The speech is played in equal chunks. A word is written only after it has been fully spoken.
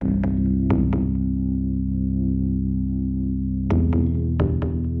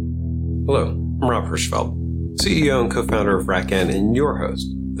Hello, I'm Rob Hirschfeld, CEO and co-founder of RackN and your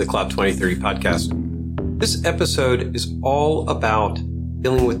host of the Cloud 2030 podcast. This episode is all about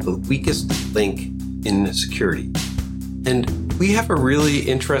dealing with the weakest link in security. And we have a really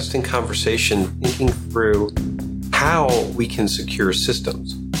interesting conversation thinking through how we can secure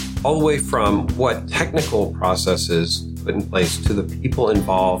systems, all the way from what technical processes put in place to the people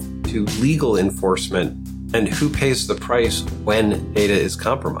involved, to legal enforcement, and who pays the price when data is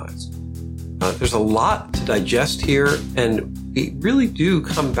compromised. There's a lot to digest here, and we really do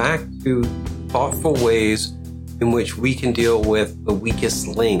come back to thoughtful ways in which we can deal with the weakest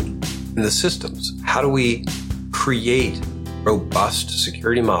link in the systems. How do we create robust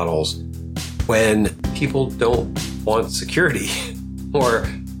security models when people don't want security or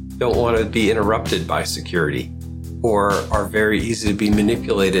don't want to be interrupted by security or are very easy to be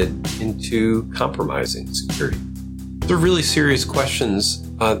manipulated into compromising security? They're really serious questions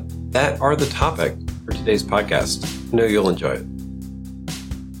that are the topic for today's podcast. I know you'll enjoy it.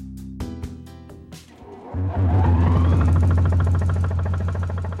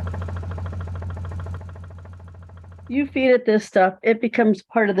 You feed it this stuff, it becomes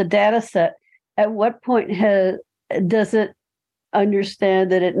part of the data set. At what point does it understand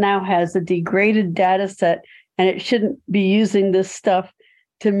that it now has a degraded data set and it shouldn't be using this stuff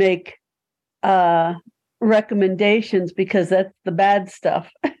to make recommendations because that's the bad stuff?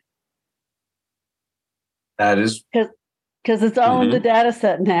 That is because it's all in the data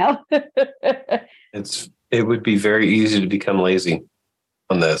set now. It would be very easy to become lazy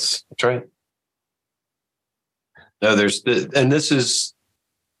on this. That's right. No, this is,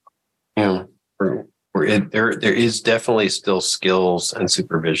 there is definitely still skills and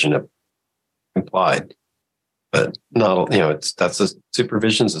supervision implied, but not,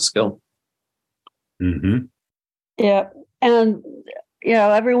 supervision's a skill. Mm-hmm. Yeah. And,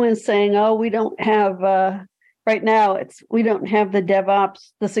 everyone's saying, oh, we don't have, right now, we don't have the DevOps,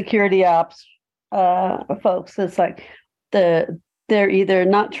 the security ops folks. It's like they're either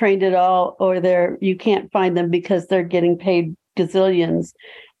not trained at all or you can't find them because they're getting paid gazillions.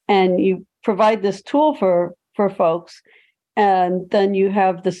 And you provide this tool for folks, and then you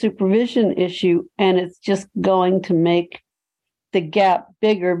have the supervision issue, and it's just going to make the gap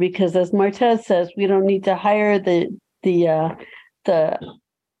bigger because, as Martez says, we don't need to hire the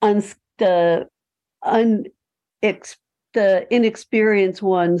inexperienced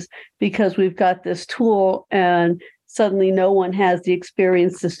ones because we've got this tool, and suddenly no one has the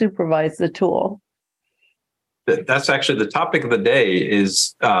experience to supervise the tool. That's actually the topic of the day,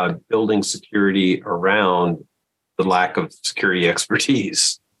 is building security around the lack of security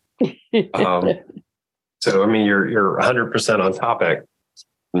expertise. So, you're 100% on topic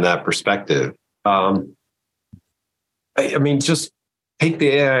from that perspective. Just take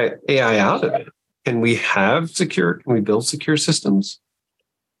the AI out of it. Can we build secure systems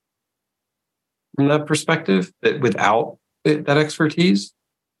from that perspective without that expertise?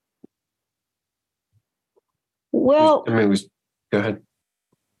 Well, go ahead.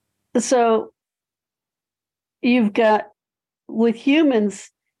 So you've got, with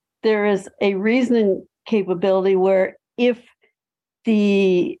humans, there is a reasoning capability where if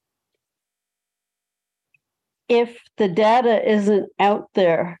the data isn't out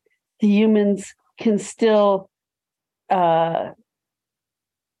there, the humans can still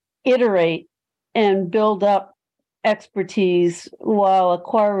iterate and build up expertise while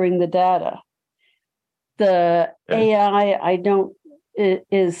acquiring the data. The AI,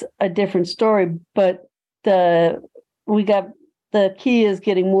 is a different story, but the key is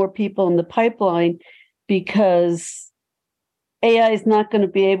getting more people in the pipeline, because AI is not going to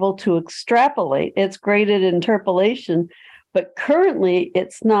be able to extrapolate. It's great at interpolation, but currently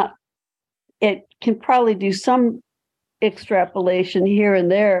it's not. It can probably do some extrapolation here and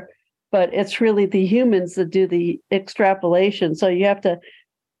there, but it's really the humans that do the extrapolation. So you have to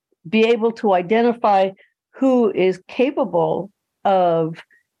be able to identify who is capable of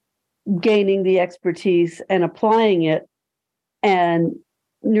gaining the expertise and applying it and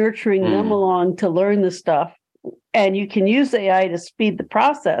nurturing them along to learn the stuff. And you can use AI to speed the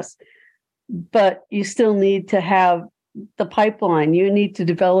process, but you still need to have the pipeline. You need to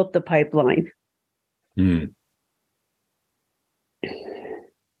develop the pipeline.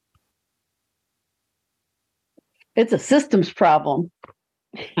 It's a systems problem.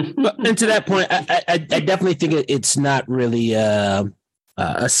 And to that point, I definitely think it's not really a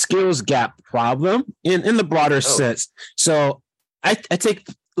skills gap problem in the broader sense. So I take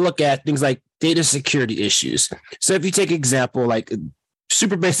a look at things like data security issues. So if you take example, like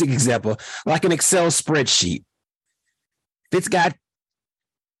super basic example, like an Excel spreadsheet, it's got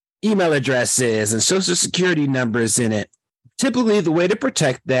email addresses and social security numbers in it. Typically, the way to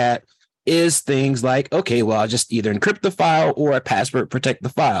protect that is things like, okay, well, I'll just either encrypt the file or a password protect the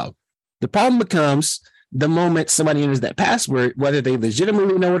file. The problem becomes the moment somebody enters that password, whether they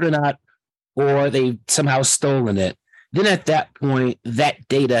legitimately know it or not, or they've somehow stolen it. Then at that point, that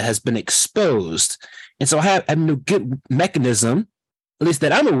data has been exposed. And so I have no good mechanism, at least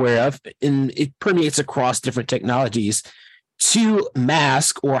that I'm aware of, and it permeates across different technologies, to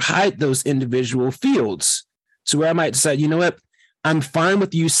mask or hide those individual fields. So where I might decide, you know what, I'm fine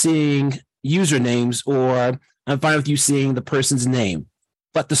with you seeing usernames, or I'm fine with you seeing the person's name.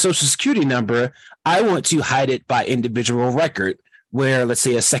 But the social security number, I want to hide it by individual record, where let's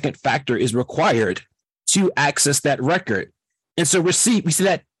say a second factor is required to access that record. And so we see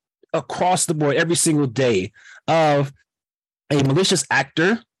that across the board every single day of a malicious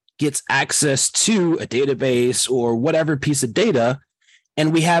actor gets access to a database or whatever piece of data,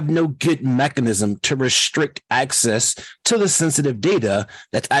 and we have no good mechanism to restrict access to the sensitive data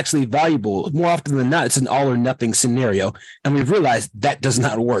that's actually valuable. More often than not, it's an all or nothing scenario. And we've realized that does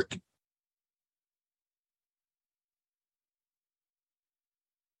not work.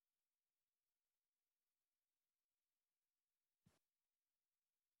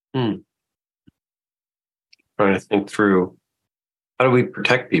 Trying to think through, how do we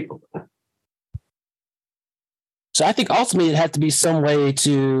protect people? So I think ultimately it had to be some way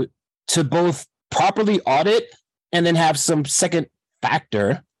to both properly audit and then have some second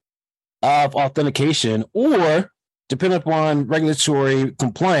factor of authentication, or depending upon regulatory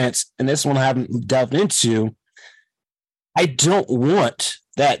compliance, and this one I haven't delved into, I don't want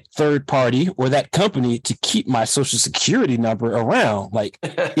that third party or that company to keep my social security number around. Like,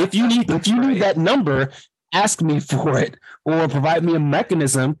 if you need that number, ask me for it, or provide me a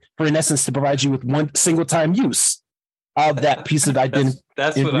mechanism for, in essence, to provide you with one single time use of that piece of identity.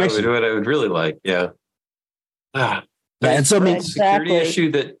 That's what I would really like. Yeah. Yeah, and so security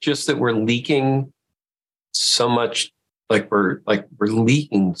issue that we're leaking so much, like we're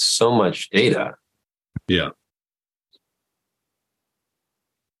leaking so much data. Yeah.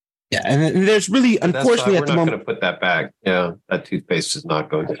 Yeah, and there's really, unfortunately, we're not going to put that back. Yeah, that toothpaste is not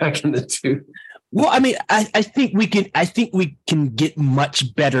going back in the tube. Well, I mean, I think we can get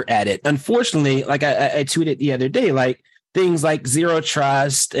much better at it. Unfortunately, like I tweeted the other day, like things like zero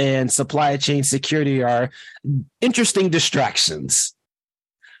trust and supply chain security are interesting distractions.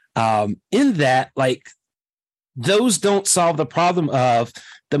 In that, like, those don't solve the problem of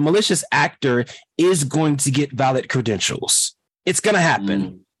the malicious actor is going to get valid credentials. It's going to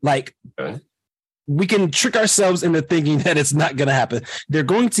happen. Like, we can trick ourselves into thinking that it's not going to happen. They're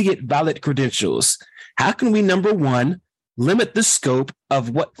going to get valid credentials. How can we, number one, limit the scope of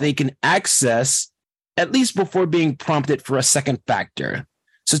what they can access, at least before being prompted for a second factor?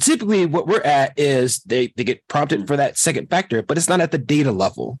 So typically what we're at is they get prompted for that second factor, but it's not at the data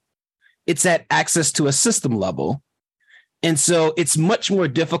level. It's at access to a system level. And so it's much more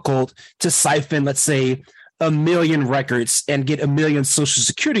difficult to siphon, let's say, 1 million records and get 1 million social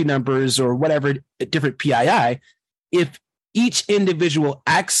security numbers or whatever different PII if each individual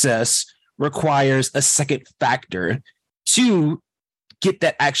access requires a second factor to get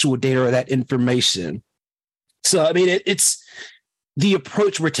that actual data or that information. So, I mean, it's the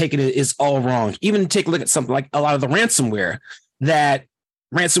approach we're taking is all wrong. Even take a look at something like a lot of the ransomware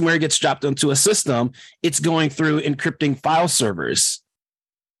gets dropped onto a system. It's going through encrypting file servers.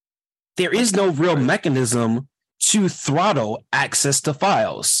 There is no real mechanism to throttle access to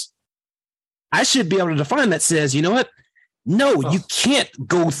files. I should be able to define that says, you know what? No, you can't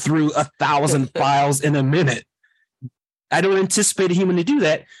go through 1,000 files in a minute. I don't anticipate a human to do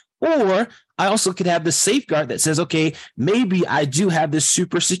that. Or I also could have the safeguard that says, okay, maybe I do have this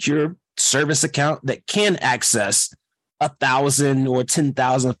super secure service account that can access 1,000 or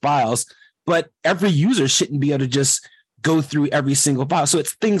 10,000 files, but every user shouldn't be able to just go through every single file. So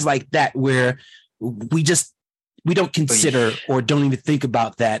it's things like that where we don't consider or don't even think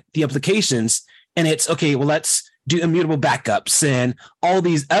about that, the implications. And it's okay, well, let's do immutable backups and all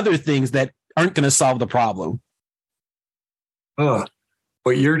these other things that aren't going to solve the problem.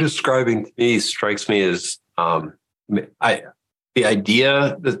 What you're describing to me strikes me as the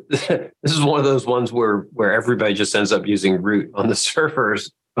idea that this is one of those ones where everybody just ends up using root on the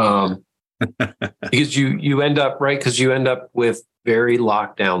servers. Because you end up with very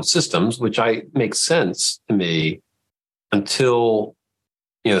locked down systems, which makes sense to me until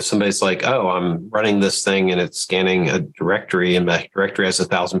somebody's like, oh, I'm running this thing and it's scanning a directory and that directory has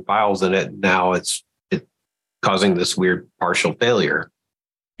 1,000 files in it. Now it's causing this weird partial failure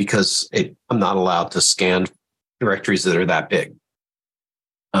because I'm not allowed to scan directories that are that big.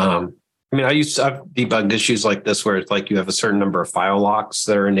 I've debugged issues like this where it's like you have a certain number of file locks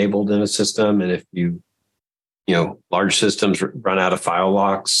that are enabled in a system, and if large systems run out of file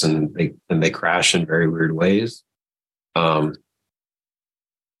locks and they crash in very weird ways. I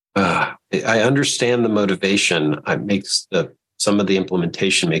understand the motivation. Some of the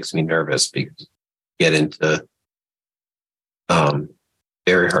implementation makes me nervous because you get into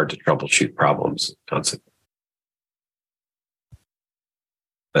very hard to troubleshoot problems constantly.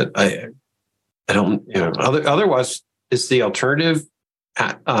 But I don't, otherwise, is the alternative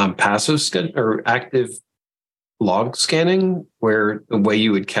passive or active log scanning, where the way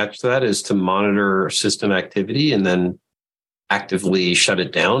you would catch that is to monitor system activity and then actively shut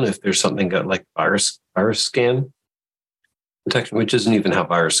it down if there's something got like virus scan detection, which isn't even how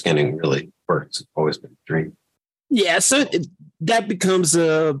virus scanning really works. It's always been a dream. Yeah, so that becomes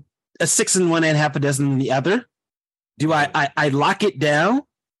a 6 in one and half a dozen in the other. Do I lock it down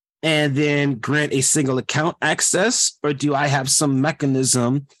and then grant a single account access, or do I have some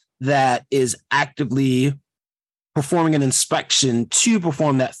mechanism that is actively performing an inspection to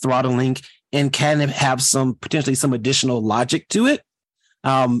perform that throttling and can have potentially some additional logic to it?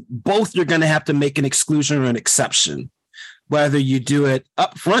 Both you're going to have to make an exclusion or an exception. Whether you do it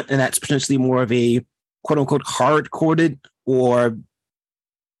up front, and that's potentially more of a quote unquote hard-coded or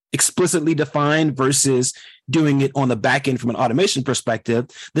explicitly defined versus doing it on the back end from an automation perspective.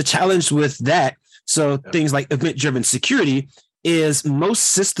 The challenge with that, things like event-driven security, is most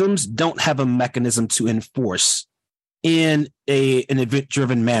systems don't have a mechanism to enforce in an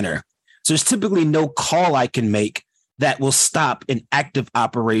event-driven manner. So there's typically no call I can make that will stop an active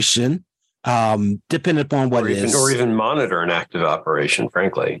operation, depending upon what it is. Or even monitor an active operation,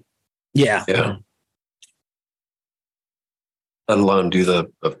 frankly. Yeah. Let alone do the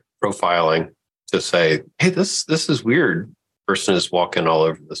profiling to say, hey, this is weird. Person is walking all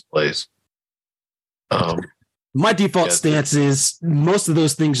over this place. My default stance is most of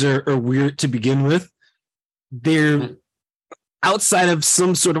those things are weird to begin with. They're outside of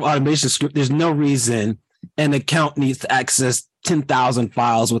some sort of automation script. There's no reason an account needs to access 10,000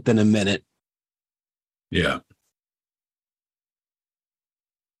 files within a minute. Yeah.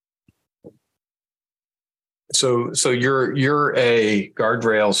 So you're a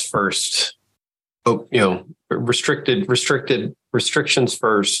guardrails first, restrictions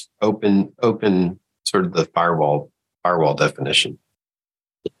first, open sort of the firewall definition.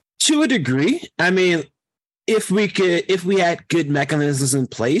 To a degree. I mean, if we had good mechanisms in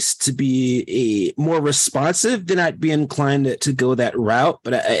place to be more responsive, then I'd be inclined to go that route.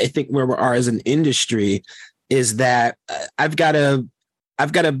 But I think where we are as an industry is that I've got to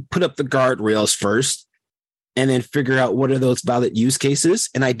put up the guardrails first, and then figure out what are those valid use cases,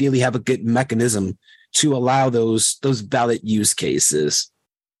 and ideally have a good mechanism to allow those valid use cases.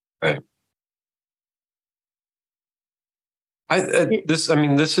 Right.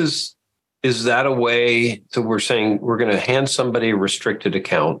 Is that a way? So we're saying we're going to hand somebody a restricted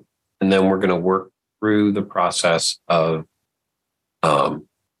account, and then we're going to work through the process of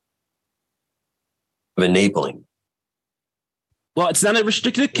enabling. Well, it's not a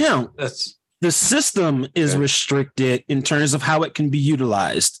restricted account. The system is restricted in terms of how it can be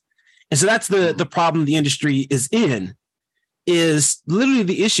utilized. And so that's the problem the industry is in, is literally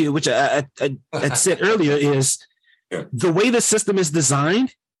the issue, which I said earlier, is the way the system is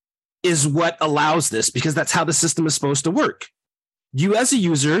designed is what allows this, because that's how the system is supposed to work. You as a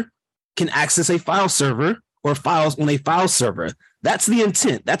user can access a file server or files on a file server. That's the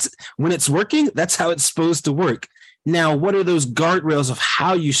intent. That's when it's working. That's how it's supposed to work. Now, what are those guardrails of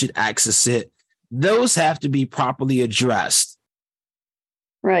how you should access it? Those have to be properly addressed.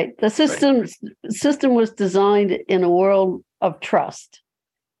 Right. The system was designed in a world of trust.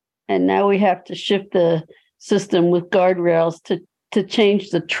 And now we have to shift the system with guardrails to change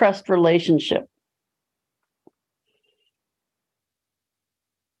the trust relationship.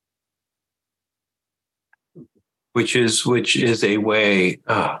 Which is a way.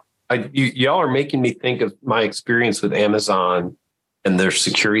 Y'all are making me think of my experience with Amazon and their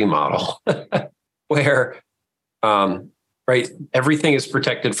security model, where everything is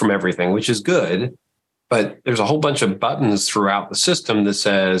protected from everything, which is good, but there's a whole bunch of buttons throughout the system that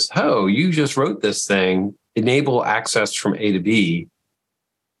says, "Oh, you just wrote this thing, enable access from A to B,"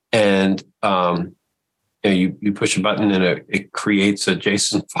 and you push a button and it creates a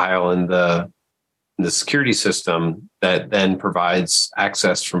JSON file in the security system that then provides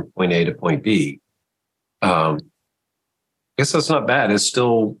access from point A to point B. I guess that's not bad. I'm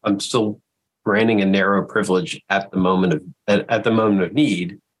still granting a narrow privilege at the moment of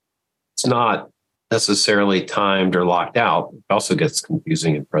need. It's not necessarily timed or locked out, it also gets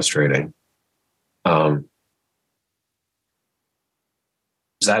confusing and frustrating.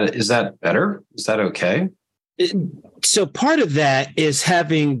 Is that better? Is that okay? So part of that is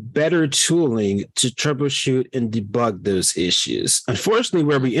having better tooling to troubleshoot and debug those issues. Unfortunately,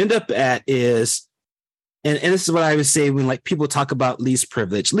 where we end up at is, and this is what I would say when like people talk about least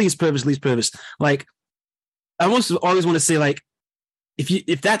privilege. Like I almost always want to say, like,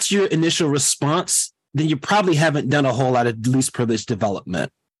 if that's your initial response, then you probably haven't done a whole lot of least privilege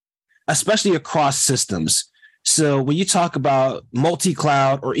development, especially across systems. So when you talk about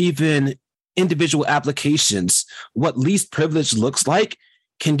multi-cloud or even individual applications, what least privilege looks like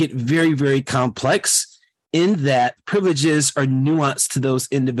can get very, very complex in that privileges are nuanced to those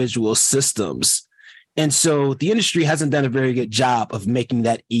individual systems. And so the industry hasn't done a very good job of making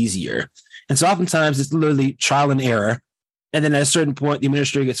that easier. And so oftentimes it's literally trial and error. And then at a certain point, the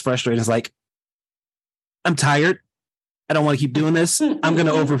administrator gets frustrated. It's like, I'm tired. I don't want to keep doing this. I'm going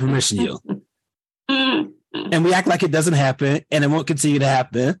to over permission you. And we act like it doesn't happen, and it won't continue to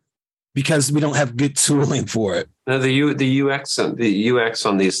happen because we don't have good tooling for it. No, the UX on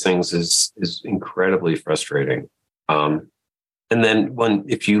these things is incredibly frustrating. And then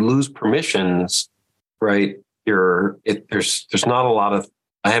if you lose permissions, right, there's not a lot of,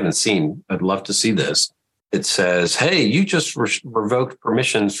 I haven't seen, I'd love to see this. It says, hey, you just revoked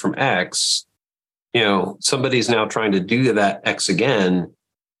permissions from X. Somebody's now trying to do that X again.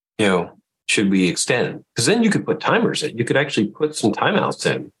 Should we extend? Because then you could put timers in. You could actually put some timeouts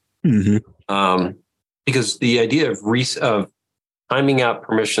in. Mm-hmm. Because the idea of timing out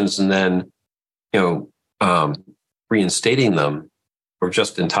permissions and then, reinstating them, or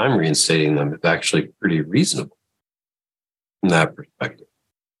just in time reinstating them, is actually pretty reasonable from that perspective.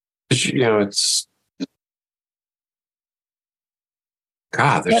 It's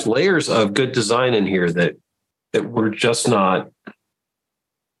God. There's layers of good design in here that we're just not.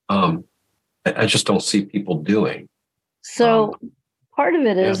 I just don't see people doing. So part of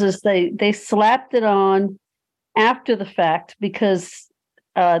it is they slapped it on after the fact because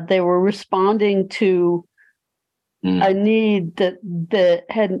they were responding to a need that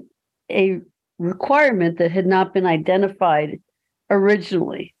had a requirement that had not been identified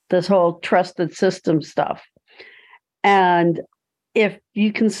originally, this whole trusted system stuff. And if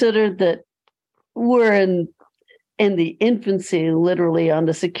you consider that we're in the infancy, literally, on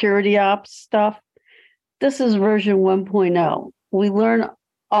the security ops stuff, this is version 1.0. We learn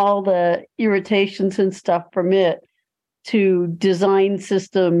all the irritations and stuff from it to design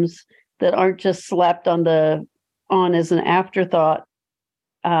systems that aren't just slapped on as an afterthought.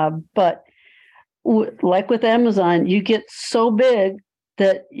 But like with Amazon, you get so big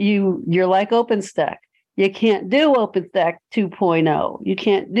that you're like OpenStack. You can't do OpenStack 2.0. You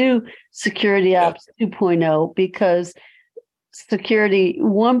can't do Security Ops 2.0 because Security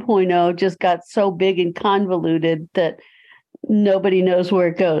 1.0 just got so big and convoluted that nobody knows where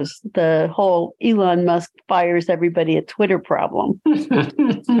it goes. The whole Elon Musk fires everybody at Twitter problem. You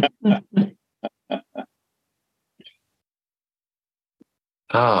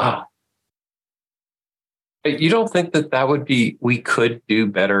don't think that would be, we could do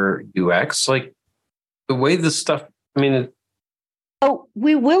better UX? Like, the way this stuff,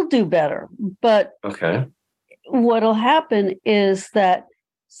 we will do better, but okay. What'll happen is that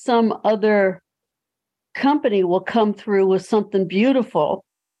some other company will come through with something beautiful.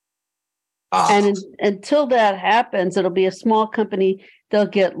 And until that happens, it'll be a small company. They'll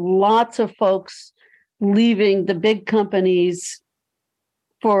get lots of folks leaving the big companies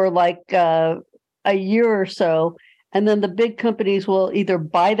for like a year or so. And then the big companies will either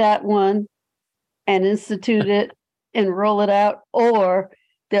buy that one and institute it and roll it out, or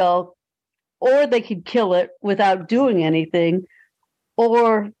they could kill it without doing anything,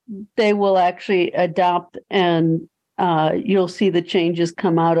 or they will actually adopt, and you'll see the changes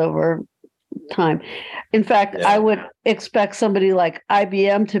come out over time. In fact, I would expect somebody like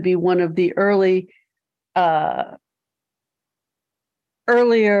IBM to be one of the earlier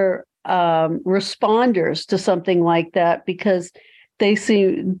responders to something like that, because they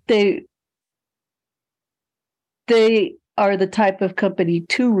are the type of company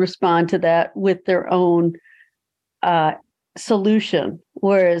to respond to that with their own solution,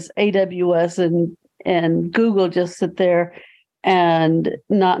 whereas AWS and Google just sit there and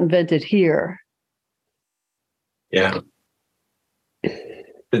not invented here. Yeah.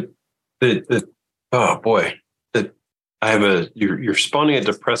 Oh boy, you're spawning a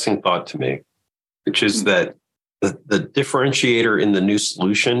depressing thought to me, which is that the differentiator in the new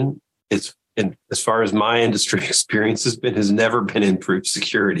solution is, and as far as my industry experience has never been improved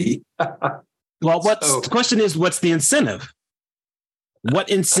security. Well, the question is, what's the incentive? What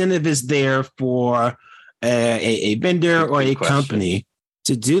incentive is there for a vendor or a company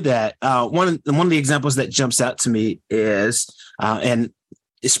to do that? One of the examples that jumps out to me is, and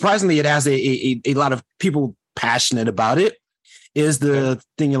surprisingly, it has a lot of people passionate about it, is the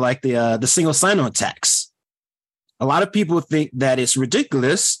thing like the single sign-on tax. A lot of people think that it's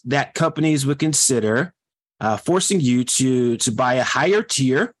ridiculous that companies would consider forcing you to buy a higher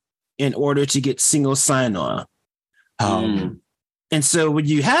tier in order to get single sign-on. And so when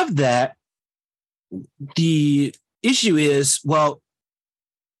you have that, the issue is, well,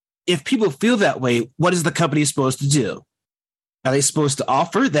 if people feel that way, what is the company supposed to do? Are they supposed to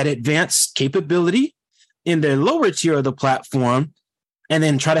offer that advanced capability in their lower tier of the platform and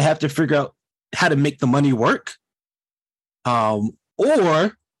then try to have to figure out how to make the money work? Or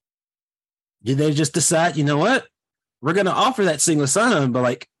did they just decide, you know what, we're going to offer that single sign-on, but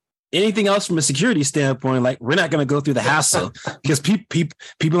like anything else from a security standpoint, like we're not going to go through the hassle because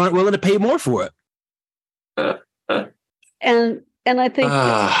people aren't willing to pay more for it. And I think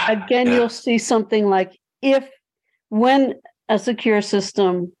again, you'll see something like when a secure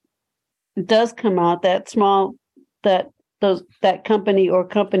system does come out, that company or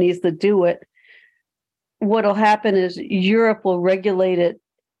companies that do it, what'll happen is Europe will regulate it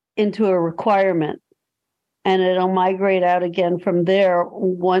into a requirement, and it'll migrate out again from there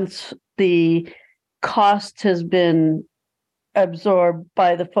once the cost has been absorbed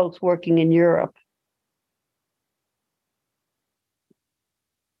by the folks working in Europe.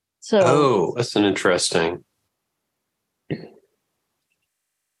 So, that's an interesting.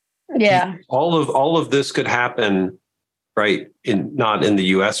 Yeah. All of this could happen, right? Not in the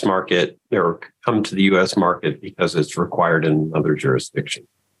U.S. market, or come to the U.S. market because it's required in another jurisdiction.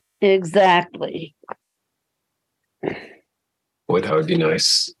 Exactly. Boy, that would be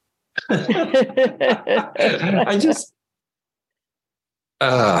nice. I just,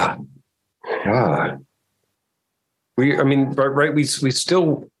 God. We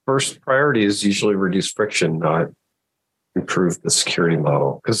still, first priority is usually reduce friction, not improve the security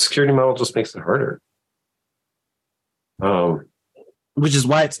model, because the security model just makes it harder. Which is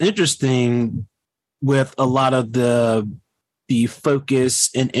why it's interesting with a lot of the focus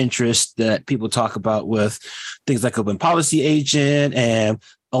and interest that people talk about with things like Open Policy Agent and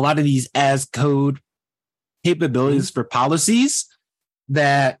a lot of these as code capabilities for policies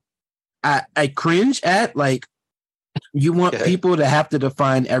that I cringe at. Like, you want people to have to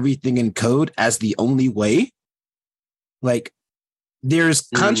define everything in code as the only way? Like, there's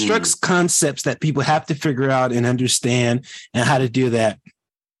constructs, concepts that people have to figure out and understand and how to do that.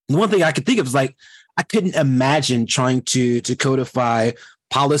 And one thing I could think of is like, I couldn't imagine trying to codify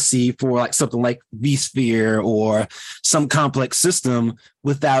policy for like something like vSphere or some complex system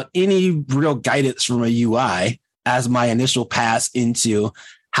without any real guidance from a UI as my initial pass into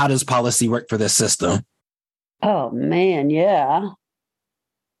how does policy work for this system. Oh man, yeah.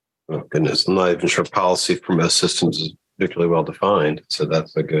 Oh goodness, I'm not even sure policy for most systems is particularly well defined, so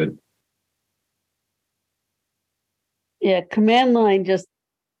that's a good. Yeah, command line just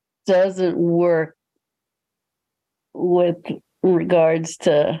doesn't work with regards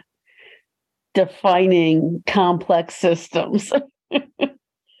to defining complex systems.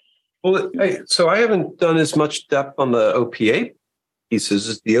 Well, so I haven't done as much depth on the OPA pieces.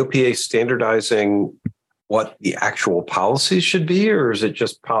 Is the OPA standardizing what the actual policies should be, or is it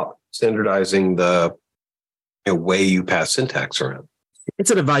just standardizing the way you pass syntax around?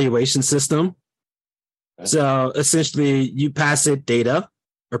 It's an evaluation system. Okay. So essentially, you pass it data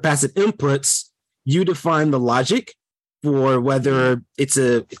or pass it inputs. You define the logic for whether it's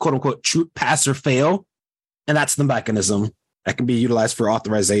a quote unquote true pass or fail. And that's the mechanism that can be utilized for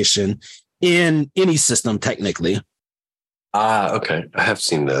authorization in any system, technically. Okay. I have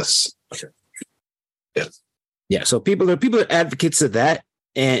seen this. Okay. Yeah. Yeah. So people are advocates of that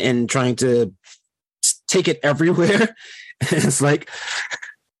and trying to take it everywhere. It's like,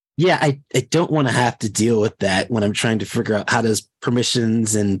 yeah, I don't want to have to deal with that when I'm trying to figure out how does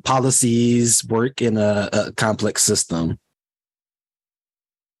permissions and policies work in a complex system.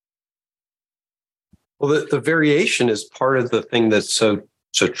 Well, the variation is part of the thing that's so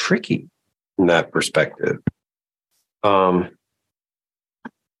tricky from that perspective. Right?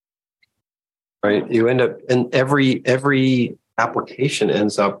 You end up, and every application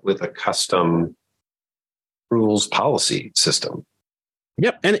ends up with a custom rules policy system.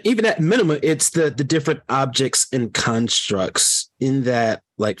 Yep. And even at minimum, it's the different objects and constructs in that,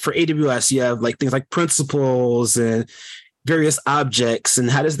 like for AWS, you have like things like principles and various objects, and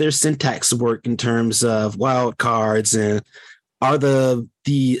how does their syntax work in terms of wildcards and are the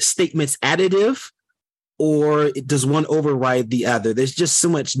statements additive, or does one override the other? There's just so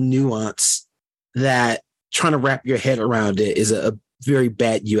much nuance that trying to wrap your head around it is a very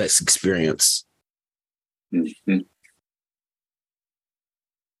bad UX experience. Mm-hmm.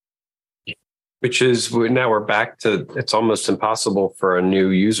 Which is, now we're back to, it's almost impossible for a new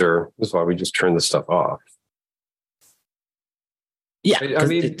user. That's why we just turn this stuff off. Yeah, I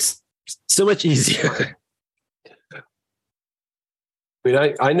mean, it's so much easier. I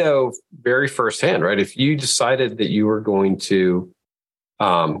mean, I know very firsthand, right? If you decided that you were going to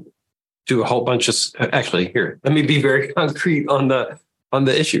do a whole bunch of, actually, here, let me be very concrete on the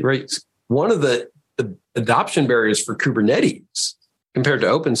issue, right? One of the adoption barriers for Kubernetes compared to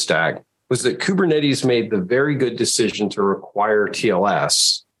OpenStack was that Kubernetes made the very good decision to require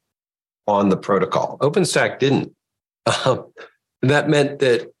TLS on the protocol. OpenStack didn't. And that meant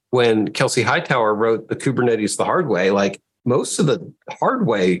that when Kelsey Hightower wrote the Kubernetes the hard way, like most of the hard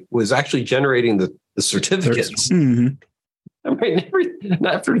way was actually generating the certificates. Mm-hmm. I mean,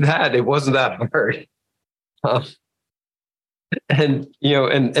 after that, it wasn't that hard. And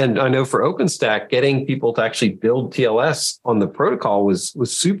I know for OpenStack, getting people to actually build TLS on the protocol was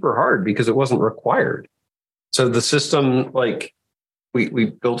super hard because it wasn't required. So the system, like we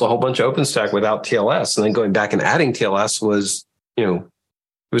built a whole bunch of OpenStack without TLS, and then going back and adding TLS was, it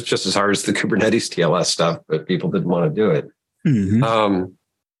was just as hard as the Kubernetes TLS stuff, but people didn't want to do it. Mm-hmm.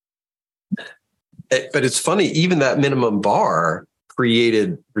 But it's funny, even that minimum bar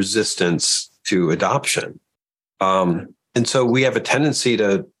created resistance to adoption. And so we have a tendency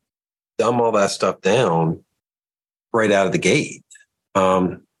to dumb all that stuff down right out of the gate,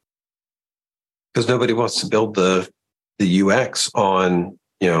 because nobody wants to build the UX on,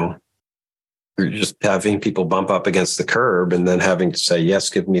 you're just having people bump up against the curb and then having to say, yes,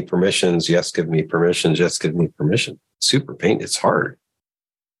 give me permissions. Yes, give me permissions. Yes, give me permission. Super pain. It's hard.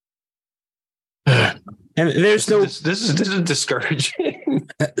 And there's this is discouraging.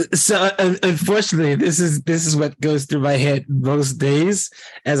 So unfortunately, this is what goes through my head most days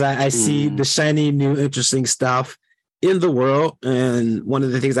as I see the shiny new interesting stuff in the world. And one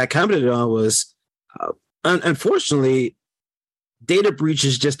of the things I commented on was, unfortunately, data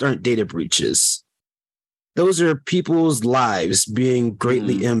breaches just aren't data breaches. Those are people's lives being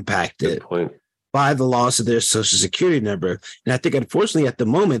greatly impacted by the loss of their social security number. And I think, unfortunately, at the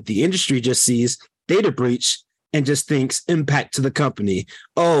moment, the industry just sees data breach and just thinks impact to the company.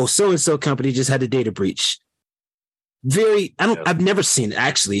 Oh, so-and-so company just had a data breach. I've never seen it,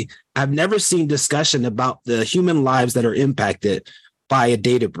 actually. I've never seen discussion about the human lives that are impacted by a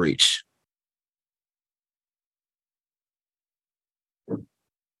data breach.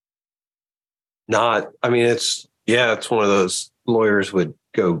 It's one of those lawyers would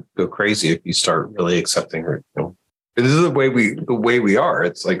go crazy if you start really accepting her. This is the way we are.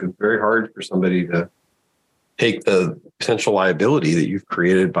 It's like it's very hard for somebody to take the potential liability that you've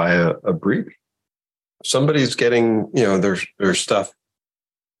created by a breach. Somebody's getting, their stuff,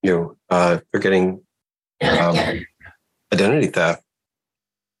 they're getting identity theft.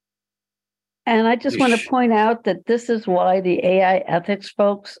 And I just want to point out that this is why the AI ethics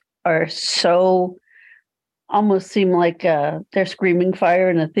folks are so almost seem like they're screaming fire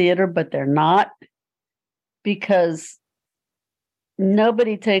in a theater, but they're not, because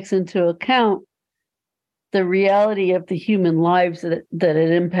nobody takes into account the reality of the human lives that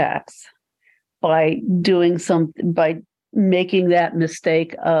it impacts by making that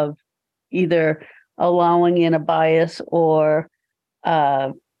mistake of either allowing in a bias or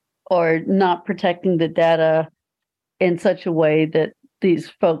not protecting the data in such a way that these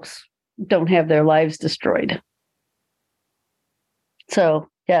folks don't have their lives destroyed. So,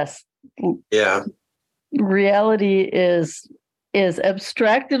 yes. Yeah. Reality is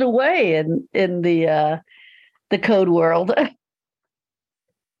abstracted away in the code world.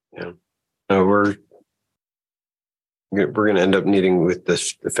 Yeah. No, we're going to end up needing with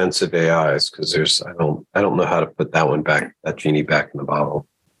this defensive AIs, because I don't know how to put that genie back in the bottle.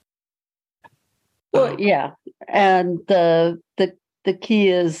 Well, yeah. And the key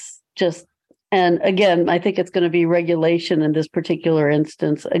is just, and again, I think it's going to be regulation in this particular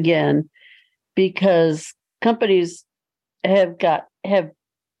instance again, because companies they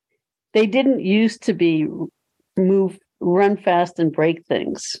didn't used to be run fast and break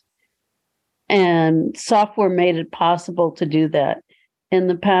things. And software made it possible to do that. In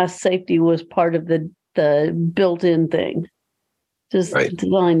the past, safety was part of the built-in thing. Just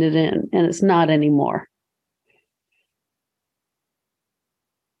designed it in, and it's not anymore.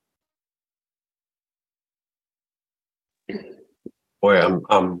 Boy,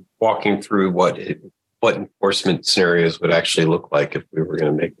 I'm walking through what what enforcement scenarios would actually look like if we were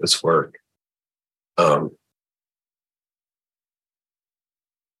going to make this work.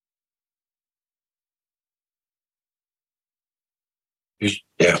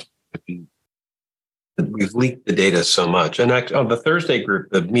 Yeah, we've leaked the data so much. And on the Thursday group,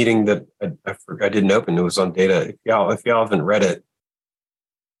 the meeting that I didn't open, it was on data. If y'all haven't read it,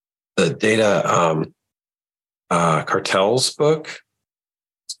 the data cartels book,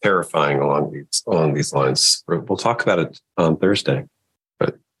 it's terrifying along these lines. We'll talk about it on Thursday,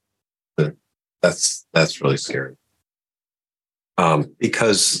 but that's really scary.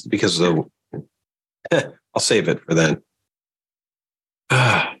 Because the I'll save it for then.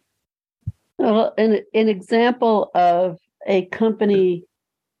 Well, an example of a company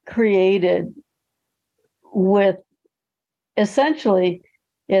created with essentially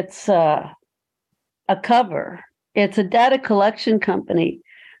it's a cover. It's a data collection company,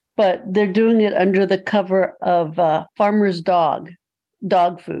 but they're doing it under the cover of Farmer's Dog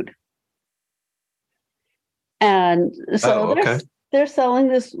food. And so they're selling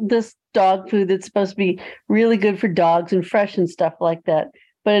this dog food that's supposed to be really good for dogs and fresh and stuff like that.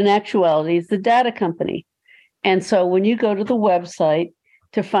 But in actuality, it's the data company. And so when you go to the website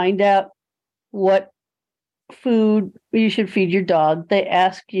to find out what food you should feed your dog, they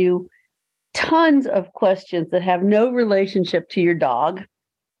ask you tons of questions that have no relationship to your dog.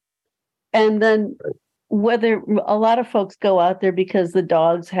 And then whether a lot of folks go out there because the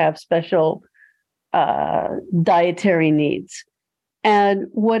dogs have special dietary needs. And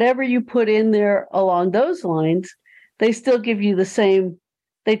whatever you put in there along those lines, they still give you the same.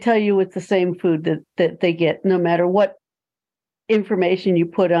 They tell you it's the same food that they get, no matter what information you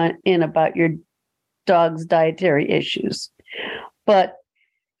put in about your dog's dietary issues. But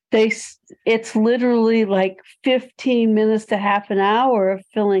it's literally like 15 minutes to half an hour of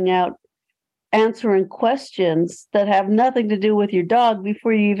filling out, answering questions that have nothing to do with your dog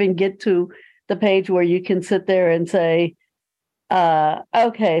before you even get to the page where you can sit there and say,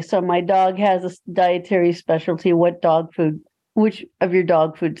 okay, so my dog has a dietary specialty. Which of your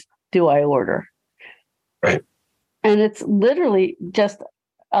dog foods do I order? Right. And it's literally just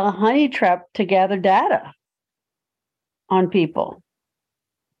a honey trap to gather data on people.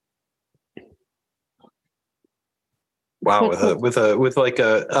 Wow, with like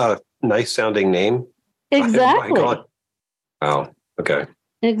a nice sounding name. Exactly. Oh my God. Wow. Okay.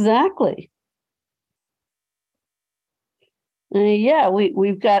 Exactly. Yeah,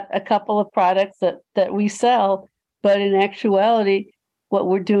 we've got a couple of products that we sell, but in actuality, what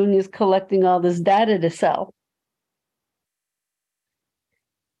we're doing is collecting all this data to sell.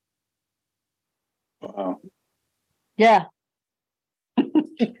 Wow. Yeah.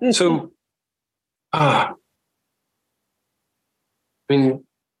 So, I mean,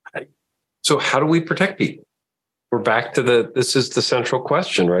 so how do we protect people? We're back to this is the central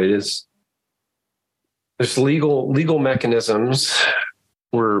question, right? There's legal mechanisms.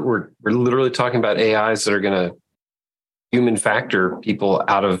 We're literally talking about AIs that are going to human factor people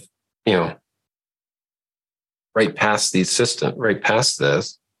out of, right past these systems, right past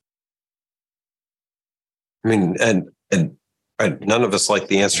this. I mean, and none of us like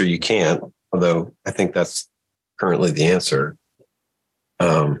the answer you can't, although I think that's currently the answer.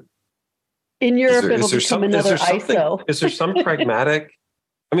 In Europe, it'll become another ISO. Is there some pragmatic?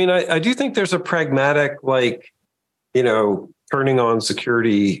 I mean, I do think there's a pragmatic, turning on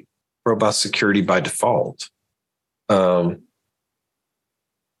security, robust security by default.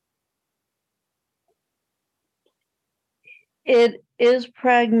 It is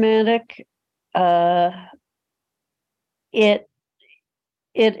pragmatic. It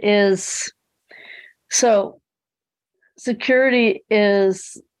is. So security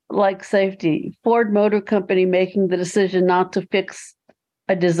is like safety. Ford Motor Company making the decision not to fix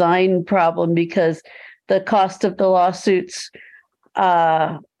a design problem because the cost of the lawsuits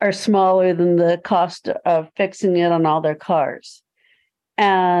are smaller than the cost of fixing it on all their cars.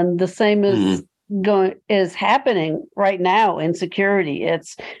 And the same is happening right now in security.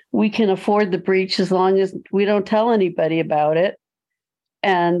 We can afford the breach as long as we don't tell anybody about it.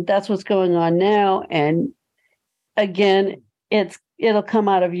 And that's what's going on now. And again, it'll come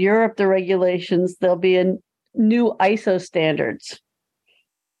out of Europe, the regulations. There'll be a new ISO standards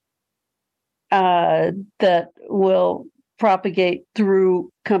that will propagate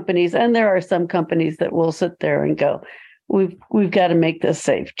through companies. And there are some companies that will sit there and go, we've got to make this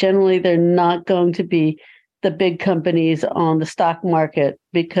safe. Generally, they're not going to be the big companies on the stock market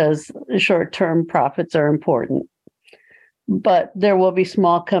because short-term profits are important. But there will be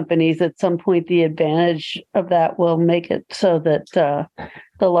small companies at some point. The advantage of that will make it so that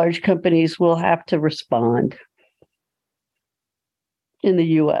the large companies will have to respond in the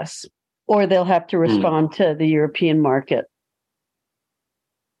US, or they'll have to respond to the European market,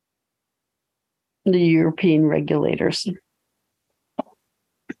 the European regulators.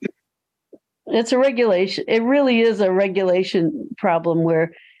 It's a regulation. It really is a regulation problem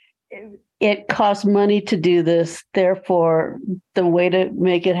where it costs money to do this. Therefore, the way to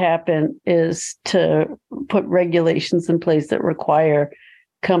make it happen is to put regulations in place that require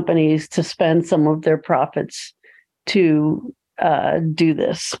companies to spend some of their profits to do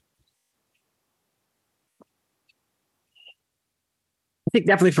this. I think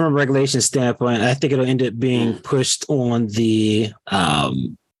definitely from a regulation standpoint, I think it'll end up being pushed on the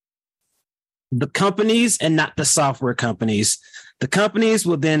companies and not the software companies. The companies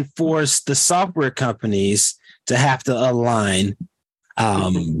will then force the software companies to have to align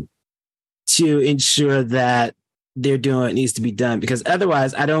to ensure that they're doing what needs to be done. Because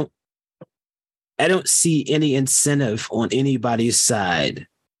otherwise, I don't see any incentive on anybody's side.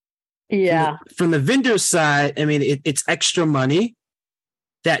 Yeah. From the vendor side, I mean, it's extra money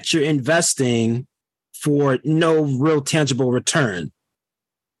that you're investing for no real tangible return.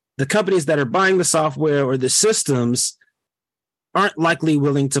 The companies that are buying the software or the systems aren't likely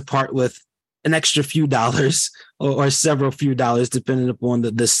willing to part with an extra few dollars or several few dollars, depending upon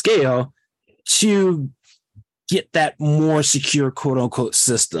the scale, to get that more secure, quote unquote,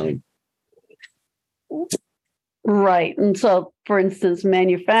 system. Right. And so, for instance,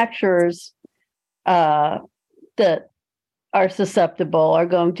 manufacturers that are susceptible are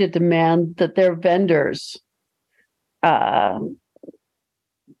going to demand that their vendors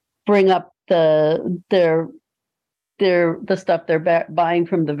bring up the stuff they're buying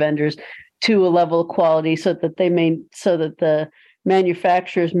from the vendors to a level of quality so that the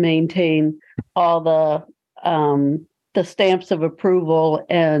manufacturers maintain all the stamps of approval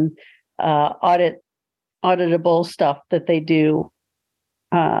and auditable stuff that they do.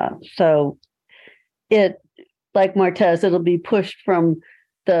 So it, like Martez, it'll be pushed from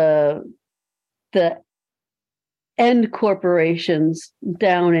the end corporations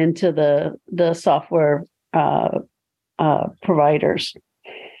down into the software providers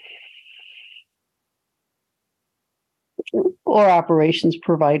or operations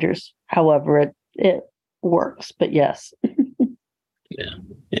providers, however it works. But yes. Yeah.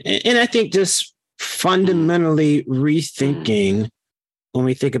 And I think just fundamentally rethinking when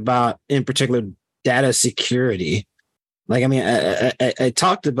we think about, in particular, data security. Like, I mean, I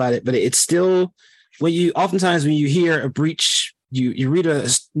talked about it, but it's still, when you hear a breach, you read a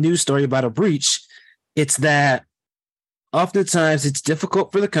news story about a breach, it's that oftentimes it's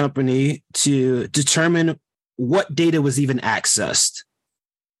difficult for the company to determine what data was even accessed.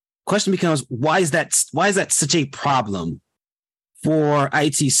 Question becomes, why is that such a problem for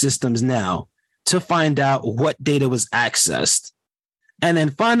IT systems now to find out what data was accessed? And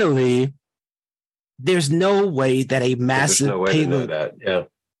then finally, there's no way that a massive payload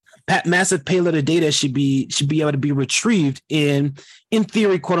of data should be able to be retrieved in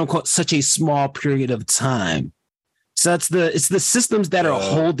theory, quote unquote, such a small period of time. So it's the systems that are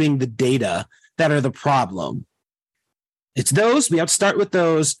holding the data that are the problem. It's those, we have to start with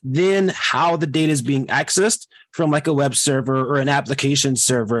those, then how the data is being accessed from like a web server or an application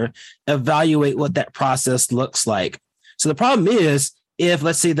server, evaluate what that process looks like. So the problem is, if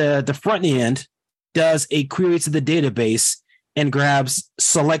let's say the front end does a query to the database and grabs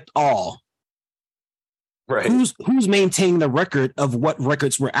select all, right? Who's maintaining the record of what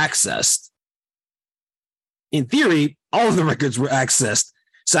records were accessed? In theory, all of the records were accessed.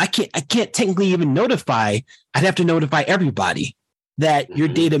 So I can't technically even notify. I'd have to notify everybody that your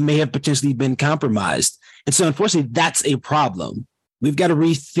data may have potentially been compromised. And so unfortunately, that's a problem. We've got to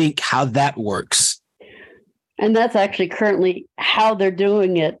rethink how that works. And that's actually currently how they're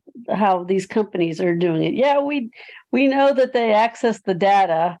doing it, how these companies are doing it. Yeah, we know that they access the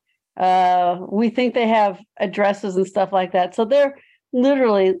data. We think they have addresses and stuff like that. So they're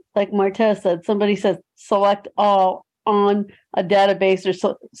literally, like Martez said, somebody says select all on a database or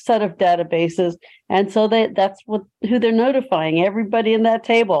set of databases. And so that's who they're notifying, everybody in that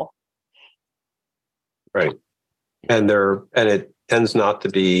table. Right. And it tends not to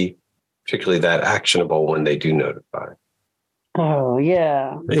be particularly that actionable when they do notify. Oh,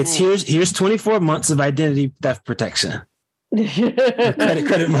 yeah. It's here's 24 months of identity theft protection.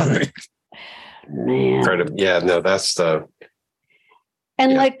 credit monitoring. Man. That's the...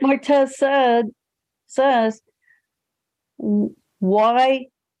 And like Martez says, why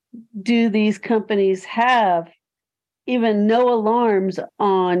do these companies have even no alarms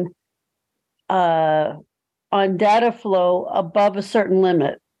on on data flow above a certain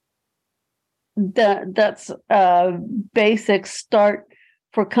limit. That's a basic start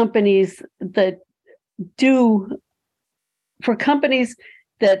for companies that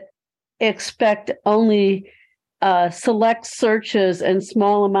expect only select searches and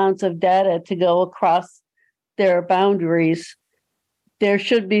small amounts of data to go across their boundaries. There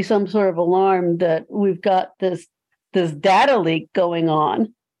should be some sort of alarm that we've got this data leak going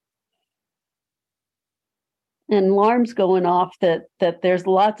on, and alarms going off that there's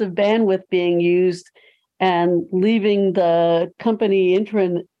lots of bandwidth being used and leaving the company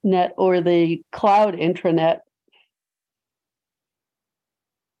intranet or the cloud intranet.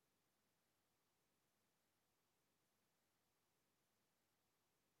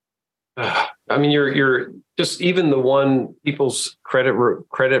 I mean, you're just, even the one people's credit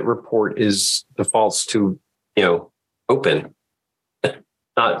report is defaults to, open,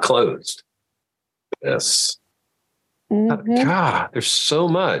 not closed. Yes. Mm-hmm. God, there's so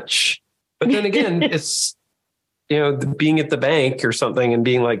much. But then again, it's, being at the bank or something and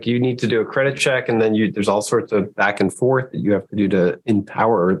being like, you need to do a credit check. And then there's all sorts of back and forth that you have to do to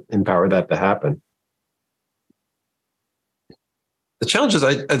empower that to happen. The challenge is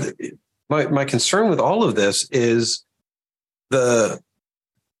my concern with all of this is the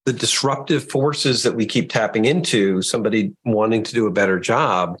disruptive forces that we keep tapping into. Somebody wanting to do a better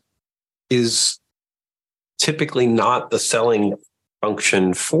job is typically not the selling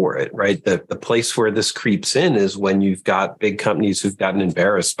function for it, right? The place where this creeps in is when you've got big companies who've gotten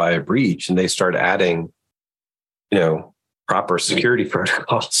embarrassed by a breach and they start adding, proper security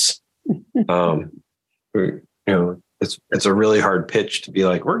protocols. It's a really hard pitch to be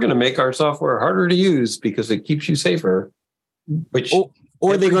like, we're going to make our software harder to use because it keeps you safer. Which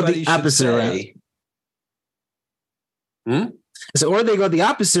or they go the opposite route. So, or they go the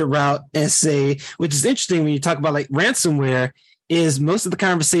opposite route and say, which is interesting when you talk about like ransomware, is most of the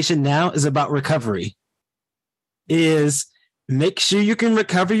conversation now is about recovery. Is make sure you can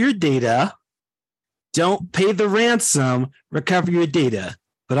recover your data. Don't pay the ransom, recover your data.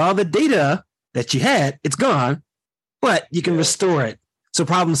 But all the data that you had, it's gone, but you can restore it. So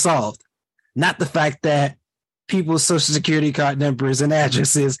problem solved. Not the fact that people's social security card numbers and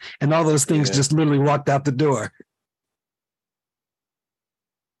addresses and all those things just literally walked out the door.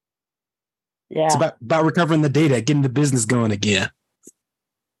 Yeah. It's about recovering the data, getting the business going again.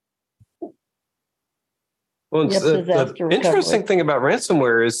 Well, the interesting thing about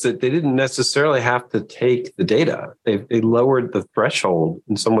ransomware is that they didn't necessarily have to take the data. They lowered the threshold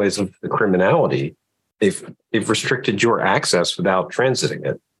in some ways of the criminality. They've restricted your access without transiting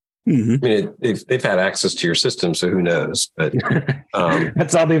it. Mm-hmm. I mean, they've had access to your system, so who knows? But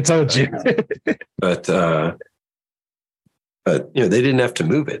that's all they've told you. But they didn't have to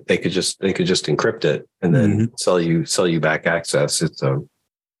move it. They could just encrypt it and then sell you back access. It's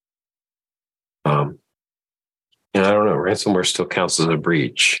I don't know. Ransomware still counts as a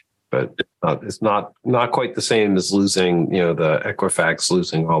breach, but it's not quite the same as losing the Equifax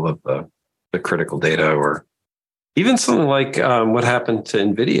losing all of the critical data, or even something like what happened to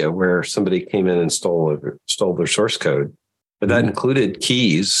NVIDIA, where somebody came in and stole their source code, but that included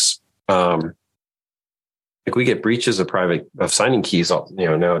keys. Like we get breaches of signing keys,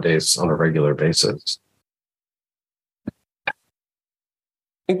 nowadays on a regular basis. I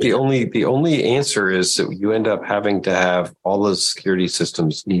think the only answer is that you end up having to have all those security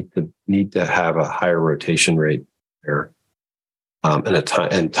systems need to have a higher rotation rate there, and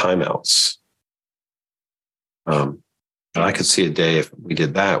timeouts. I could see a day if we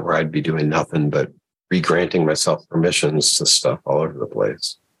did that where I'd be doing nothing but re-granting myself permissions to stuff all over the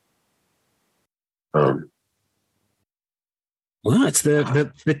place. Well, it's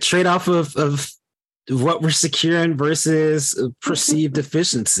the trade-off of what we're securing versus perceived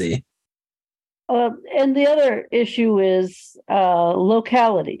efficiency. And the other issue is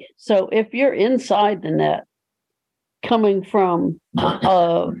locality. So if you're inside the net, coming from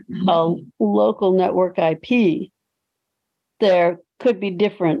a local network IP, there could be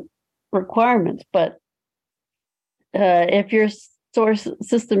different requirements. But if your source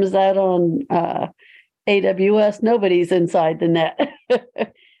system is out on AWS, nobody's inside the net.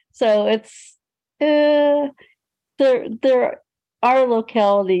 So it's there are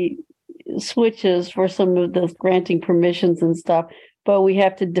locality switches for some of those granting permissions and stuff, but we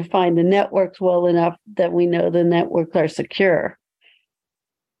have to define the networks well enough that we know the networks are secure.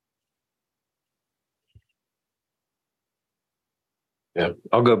 Yeah,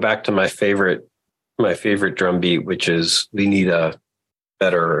 I'll go back to my favorite drumbeat, which is we need a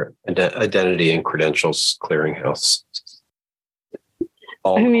better identity and credentials clearinghouse.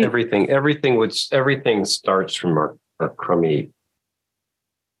 everything starts from our crummy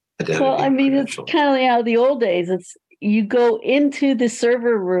identity. Well, I mean, it's kind of like the old days. It's you go into the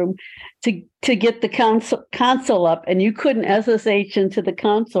server room to get the console up, and you couldn't SSH into the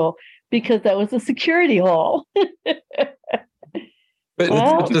console because that was a security hole.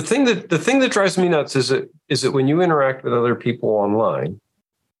 But the thing that drives me nuts is that when you interact with other people online,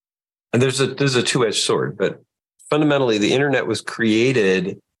 and there's a two-edged sword, but fundamentally the internet was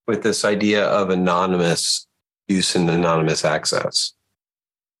created with this idea of anonymous use and anonymous access.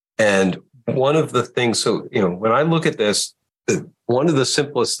 And one of the things, so, when I look at this, one of the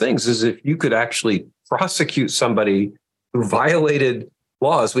simplest things is if you could actually prosecute somebody who violated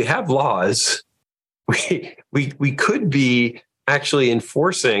laws. We have laws. We could be actually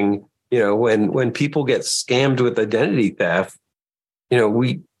enforcing, when people get scammed with identity theft,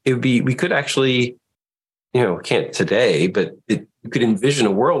 we could actually, can't today, but you could envision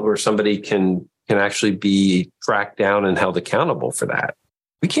a world where somebody can actually be tracked down and held accountable for that.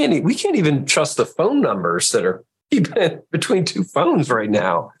 We can't even trust the phone numbers that are between two phones right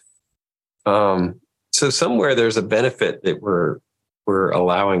now. So somewhere there's a benefit that we're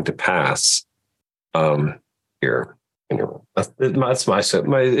allowing to pass here. That's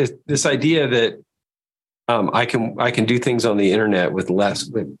this idea that I can do things on the internet with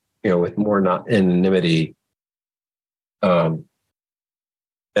more anonymity,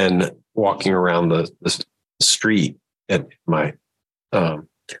 and walking around the street at my.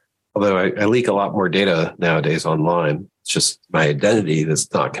 Although I leak a lot more data nowadays online, it's just my identity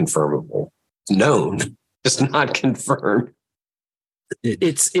that's not confirmable. It's known, just not confirmed.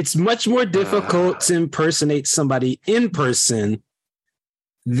 It's much more difficult to impersonate somebody in person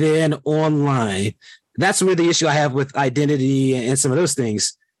than online. That's where the issue I have with identity and some of those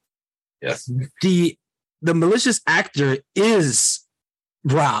things. Yes. The malicious actor is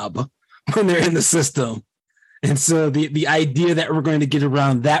Rob when they're in the system. And so the idea that we're going to get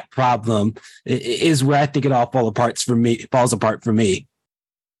around that problem is where I think it all falls apart for me.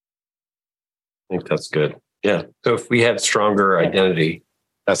 I think that's good. Yeah. So if we have stronger identity,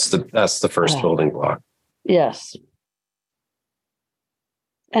 that's the first building block. Yes.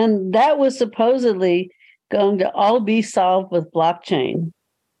 And that was supposedly going to all be solved with blockchain.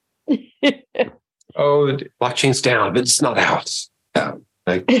 Blockchain's down, but it's not out. Yeah.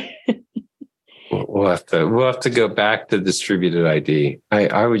 We'll have to go back to distributed ID.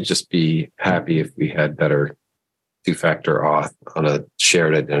 I would just be happy if we had better two-factor auth on a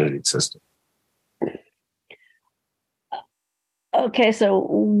shared identity system. Okay, so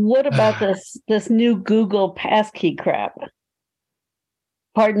what about this new Google passkey crap?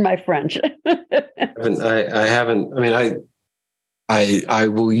 Pardon my French. I haven't. I mean, I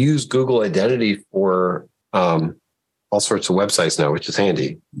will use Google Identity for all sorts of websites now, which is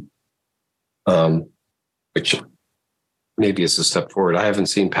handy. Which maybe is a step forward. I haven't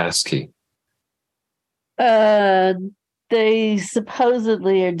seen passkey. They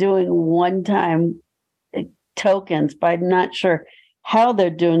supposedly are doing one-time tokens, but I'm not sure how they're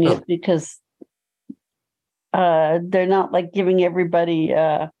doing it because they're not like giving everybody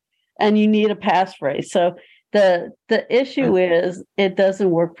and you need a passphrase. So the issue is it doesn't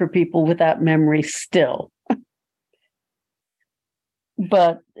work for people without memory still.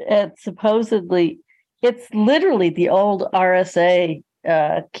 But it's literally the old RSA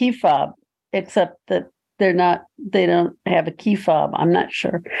key fob, except that they don't have a key fob. I'm not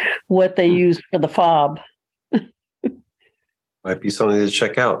sure what they use for the fob. Might be something to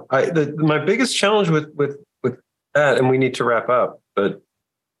check out. My biggest challenge with that, and we need to wrap up, but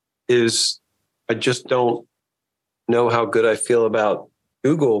is I just don't know how good I feel about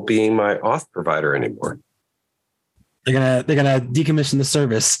Google being my auth provider anymore. They're gonna decommission the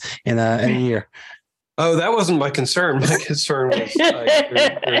service in a year. Oh, that wasn't my concern. My concern was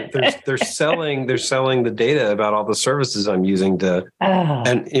they're selling the data about all the services I'm using to,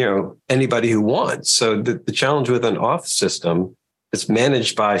 and anybody who wants. So the challenge with an auth system that's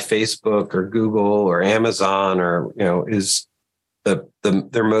managed by Facebook or Google or Amazon or is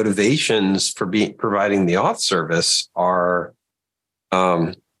their motivations for providing the auth service are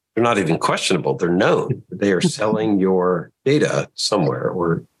they're not even questionable. They're known. They are selling your data somewhere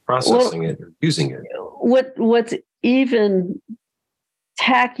or processing it or using it. What's even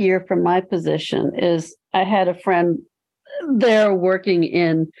tackier from my position is I had a friend there working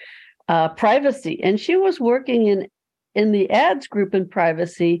in privacy, and she was working in the ads group in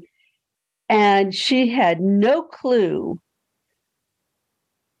privacy, and she had no clue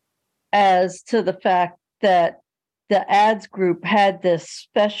as to the fact that the ads group had this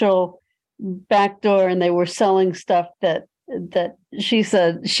special backdoor and they were selling stuff that that she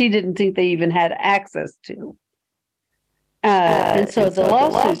said she didn't think they even had access to. And so the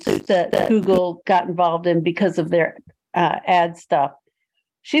lawsuits that Google got involved in because of their ad stuff,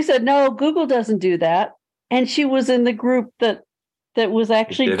 she said, no, Google doesn't do that. And she was in the group that was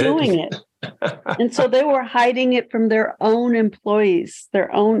actually doing it. And so they were hiding it from their own employees,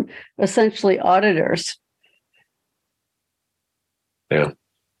 their own essentially auditors. Yeah.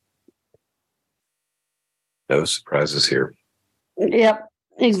 No surprises here. Yep,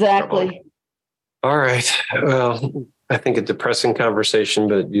 exactly. All right. Well, I think a depressing conversation,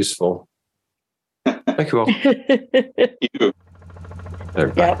 but useful. Thank you all.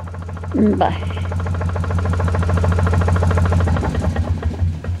 Right, bye. Yep. Bye.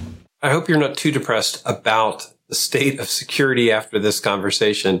 I hope you're not too depressed about the state of security after this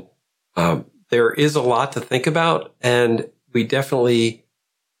conversation. There is a lot to think about, and we definitely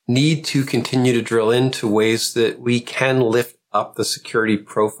need to continue to drill into ways that we can lift up the security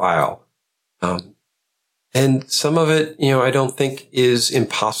profile. And some of it, I don't think is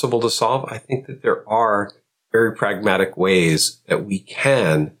impossible to solve. I think that there are very pragmatic ways that we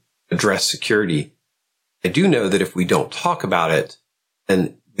can address security. I do know that if we don't talk about it,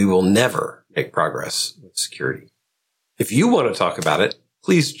 then we will never make progress with security. If you want to talk about it,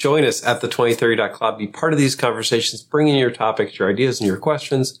 please join us at the2030.club. Be part of these conversations. Bring in your topics, your ideas, and your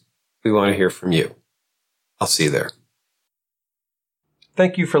questions. We want to hear from you. I'll see you there.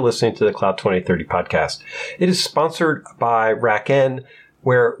 Thank you for listening to the Cloud 2030 podcast. It is sponsored by RackN,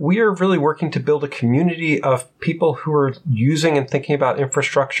 where we are really working to build a community of people who are using and thinking about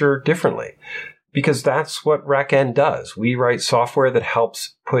infrastructure differently. Because that's what RackN does. We write software that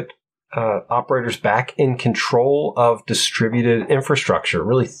helps put operators back in control of distributed infrastructure,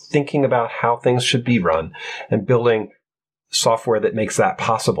 really thinking about how things should be run and building software that makes that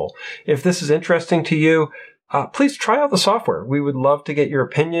possible. If this is interesting to you, please try out the software. We would love to get your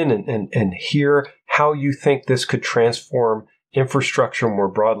opinion and hear how you think this could transform infrastructure more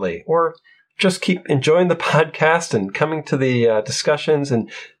broadly. Or just keep enjoying the podcast and coming to the discussions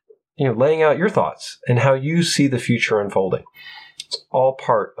and laying out your thoughts and how you see the future unfolding. It's all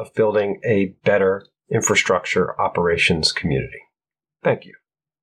part of building a better infrastructure operations community. Thank you.